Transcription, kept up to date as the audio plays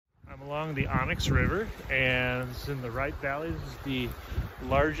along the Onyx River, and it's in the right valley. This is the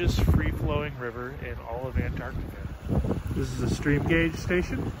largest free-flowing river in all of Antarctica. This is a stream gauge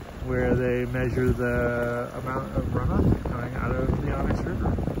station where they measure the amount of runoff coming out of the Onyx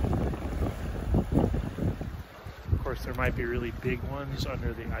River. Of course, there might be really big ones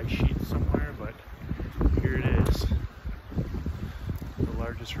under the ice sheet somewhere, but here it is, the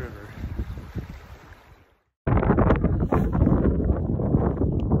largest river.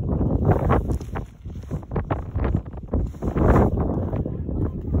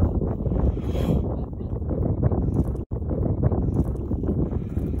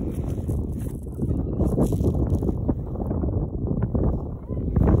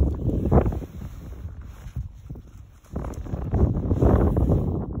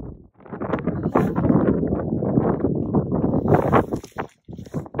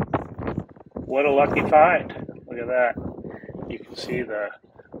 What a lucky find. Look at that. You can see the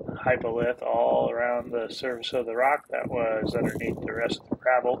hypolith all around the surface of the rock that was underneath the rest of the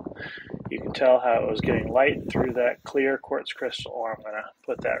gravel. You can tell how it was getting light through that clear quartz crystal. I'm going to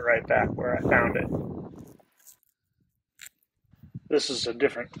put that right back where I found it. This is a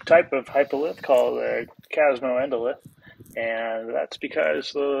different type of hypolith called the chasmoendolith, and that's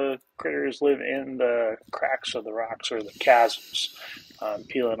because the critters live in the cracks of the rocks, or the chasms.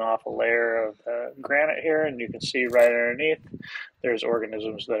 Peeling off a layer of granite here, and you can see right underneath there's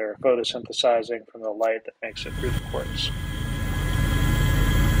organisms that are photosynthesizing from the light that makes it through the quartz.